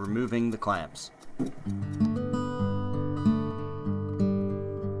before removing the clamps. A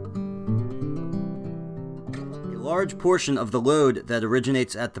large portion of the load that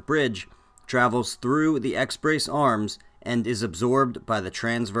originates at the bridge travels through the X-brace arms and is absorbed by the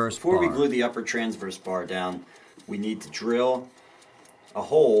transverse bar. Before we glue the upper transverse bar down, we need to drill a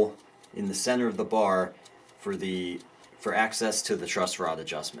hole in the center of the bar for access to the truss rod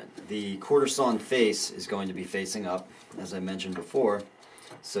adjustment. The quarter sawn face is going to be facing up, as I mentioned before,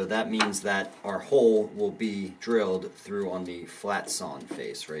 So that means that our hole will be drilled through on the flat sawn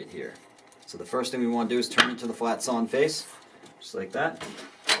face right here. So the first thing we want to do is turn it to the flat sawn face, just like that.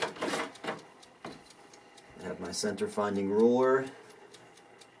 I have my center finding ruler,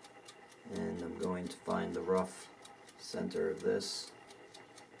 and I'm going to find the rough center of this.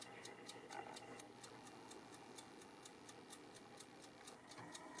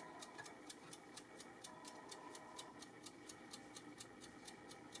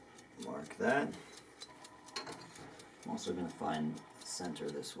 Mark that. I'm also going to find the center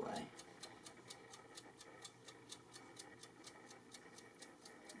this way.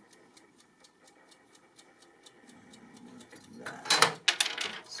 Mark that.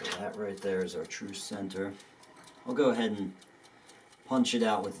 So that right there is our true center. I'll go ahead and punch it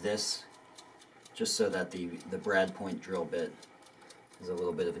out with this, just so that the brad point drill bit is a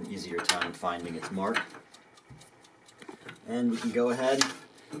little bit of an easier time finding its mark. And we can go ahead,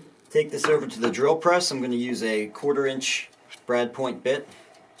 take this over to the drill press. I'm going to use a 1/4 inch brad point bit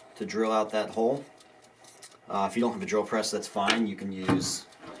to drill out that hole. If you don't have a drill press, that's fine. You can use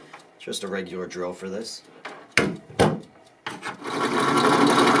just a regular drill for this. And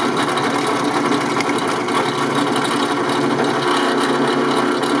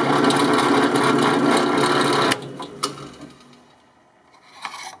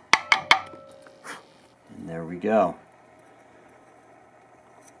there we go.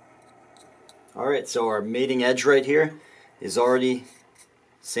 Alright, so our mating edge right here is already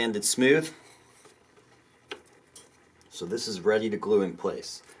sanded smooth. So this is ready to glue in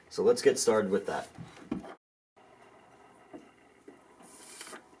place. So let's get started with that.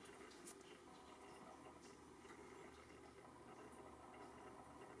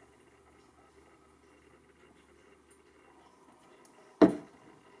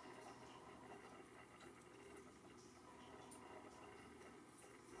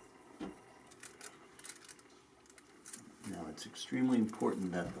 Now it's extremely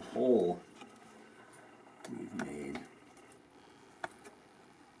important that the hole we've made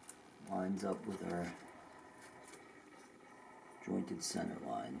lines up with our jointed center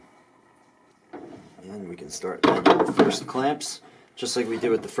line. And we can start adding the first clamps, just like we did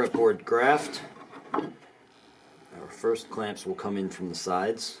with the fretboard graft. Our first clamps will come in from the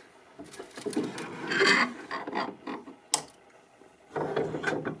sides.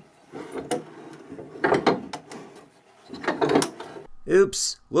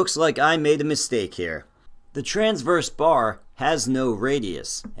 Oops, looks like I made a mistake here. The transverse bar has no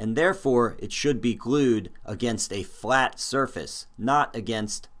radius, and therefore it should be glued against a flat surface, not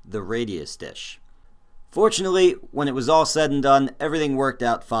against the radius dish. Fortunately, when it was all said and done, everything worked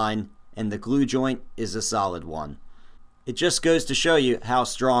out fine, and the glue joint is a solid one. It just goes to show you how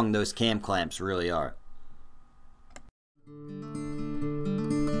strong those cam clamps really are.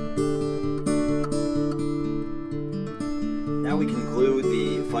 Now we can glue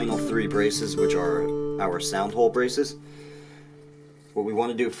the final 3 braces, which are our sound hole braces. What we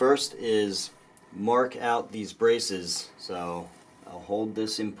want to do first is mark out these braces. So I'll hold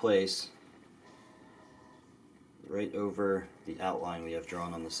this in place right over the outline we have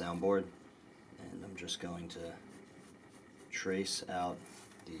drawn on the soundboard, and I'm just going to trace out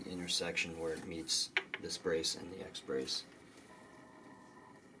the intersection where it meets this brace and the X brace.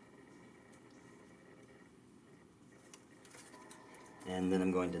 And then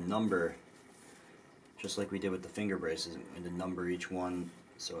I'm going to number, just like we did with the finger braces. I'm going to number each one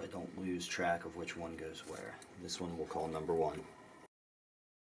so I don't lose track of which one goes where. This one we'll call number 1.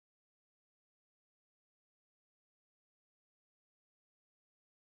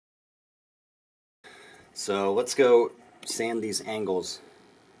 So let's go sand these angles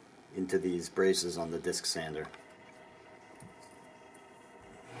into these braces on the disc sander.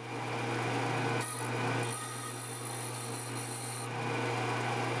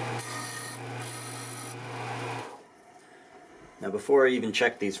 Now before I even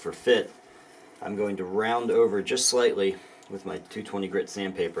check these for fit, I'm going to round over just slightly with my 220 grit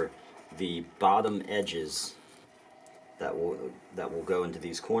sandpaper the bottom edges that will go into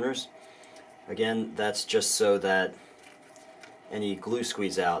these corners. Again, that's just so that any glue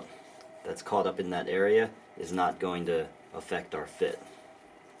squeeze out that's caught up in that area is not going to affect our fit.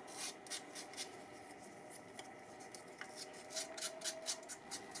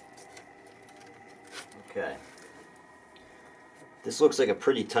 Okay. This looks like a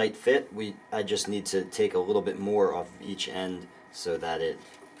pretty tight fit. I just need to take a little bit more off each end so that it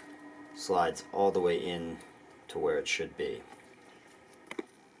slides all the way in to where it should be.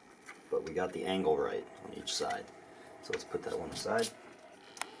 But we got the angle right on each side. So let's put that one aside.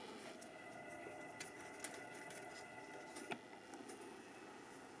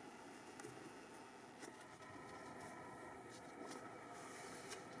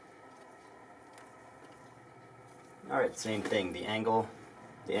 Alright, same thing. The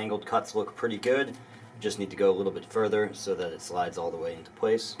angled cuts look pretty good. Just need to go a little bit further so that it slides all the way into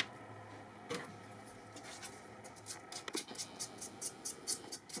place.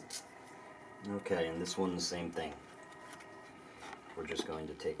 Okay, and this one the same thing. We're just going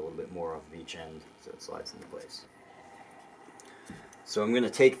to take a little bit more off of each end so it slides into place. So I'm going to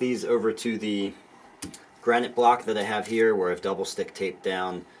take these over to the granite block that I have here, where I've double stick taped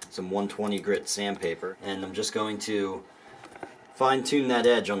down some 120 grit sandpaper, and I'm just going to fine tune that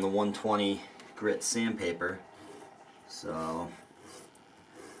edge on the 120 grit sandpaper. So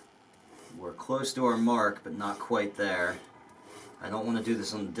we're close to our mark, but not quite there. I don't want to do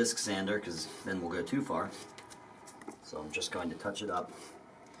this on the disc sander because then we'll go too far. So I'm just going to touch it up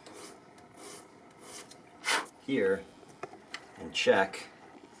here and check.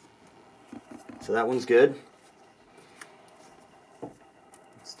 So that one's good.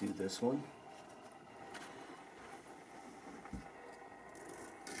 Let's do this one.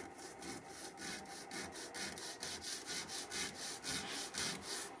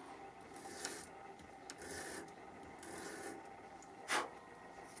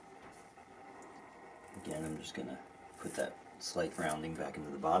 Again, I'm just going to put that slight rounding back into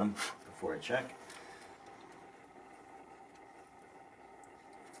the bottom before I check.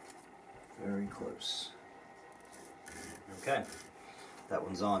 Very close. Okay, that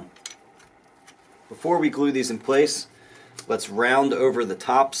one's on. Before we glue these in place, let's round over the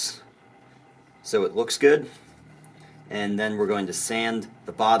tops so it looks good, and then we're going to sand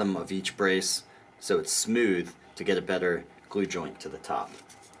the bottom of each brace so it's smooth to get a better glue joint to the top.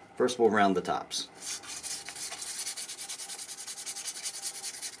 First we'll round the tops.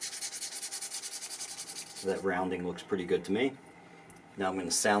 So that rounding looks pretty good to me. Now I'm going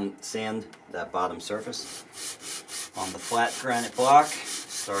to sand that bottom surface on the flat granite block,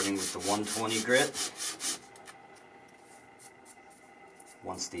 starting with the 120 grit.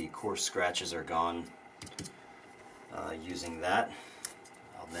 Once the coarse scratches are gone, using that,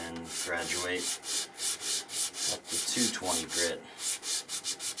 I'll then graduate up to 220 grit.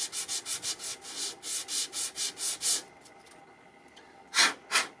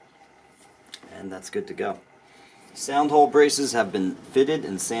 And that's good to go. Sound hole braces have been fitted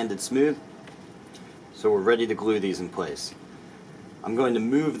and sanded smooth, so we're ready to glue these in place. I'm going to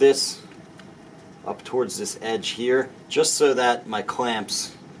move this up towards this edge here, just so that my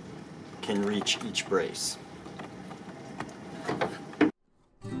clamps can reach each brace.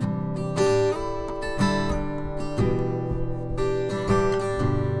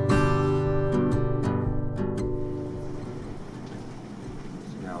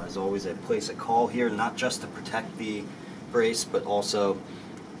 As always, I place a caul here, not just to protect the brace, but also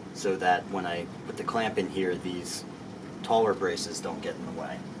so that when I put the clamp in here, these taller braces don't get in the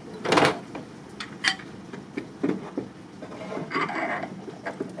way.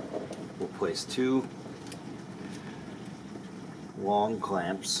 We'll place two long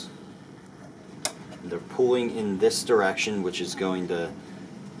clamps. They're pulling in this direction, which is going to,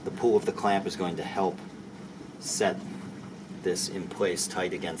 the pull of the clamp is going to help set this in place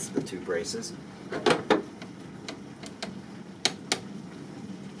tight against the two braces.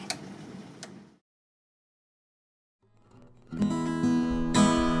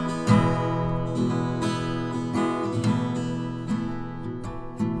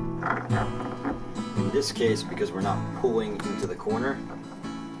 In this case, because we're not pulling into the corner,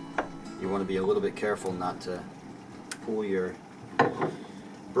 you want to be a little bit careful not to pull your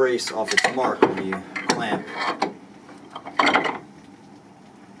brace off its mark when you clamp.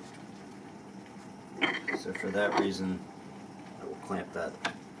 So for that reason, I will clamp that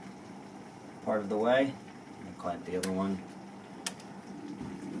part of the way and clamp the other one.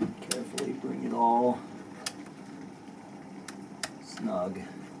 Carefully bring it all snug,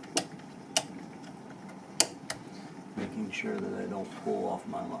 making sure that I don't pull off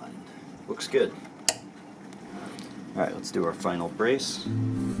my line. Looks good. Alright, let's do our final brace.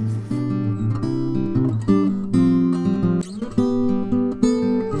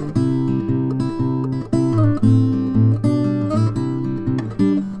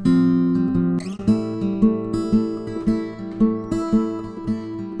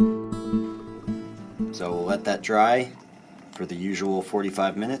 So we'll let that dry for the usual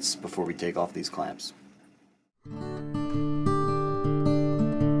 45 minutes before we take off these clamps.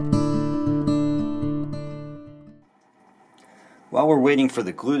 While we're waiting for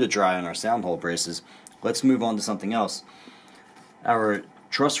the glue to dry on our sound hole braces, let's move on to something else. Our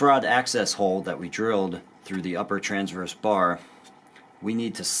truss rod access hole that we drilled through the upper transverse bar, we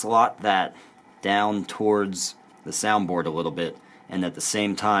need to slot that down towards the soundboard a little bit, and at the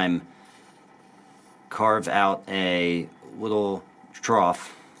same time carve out a little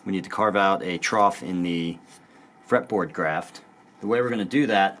trough. We need to carve out a trough in the fretboard graft. The way we're going to do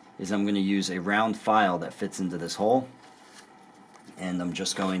that is I'm going to use a round file that fits into this hole, and I'm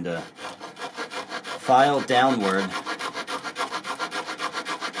just going to file downward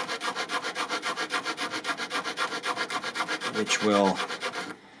which will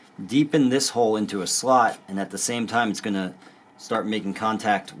deepen this hole into a slot, and at the same time it's going to start making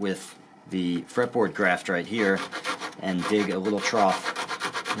contact with the fretboard graft right here and dig a little trough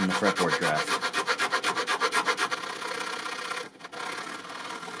in the fretboard graft.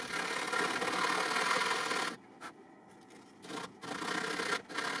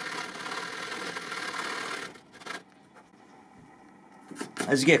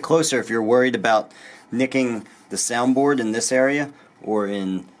 As you get closer, if you're worried about nicking the soundboard in this area or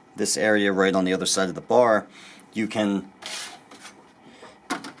in this area right on the other side of the bar, you can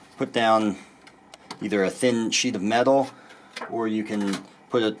put down either a thin sheet of metal, or you can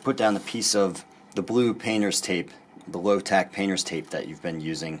put down a piece of the blue painter's tape, the low-tack painter's tape that you've been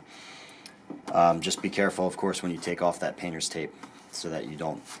using. Just be careful, of course, when you take off that painter's tape so that you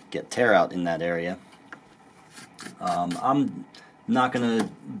don't get tear out in that area. I'm not going to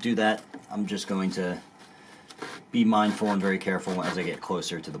do that. I'm just going to be mindful and very careful as I get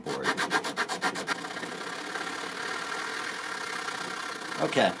closer to the board.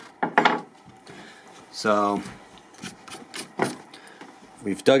 Okay, so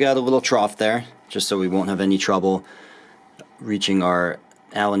we've dug out a little trough there just so we won't have any trouble reaching our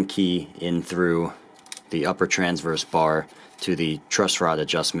Allen key in through the upper transverse bar to the truss rod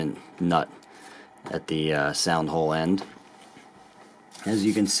adjustment nut at the sound hole end. As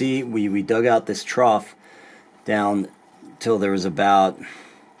you can see, we dug out this trough down till there was about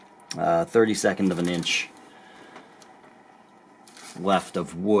 32nd of an inch left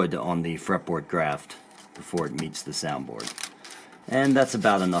of wood on the fretboard graft before it meets the soundboard. And that's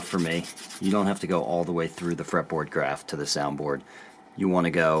about enough for me. You don't have to go all the way through the fretboard graft to the soundboard. You want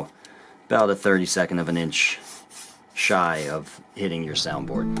to go about a 32nd of an inch shy of hitting your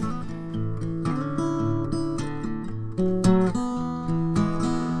soundboard.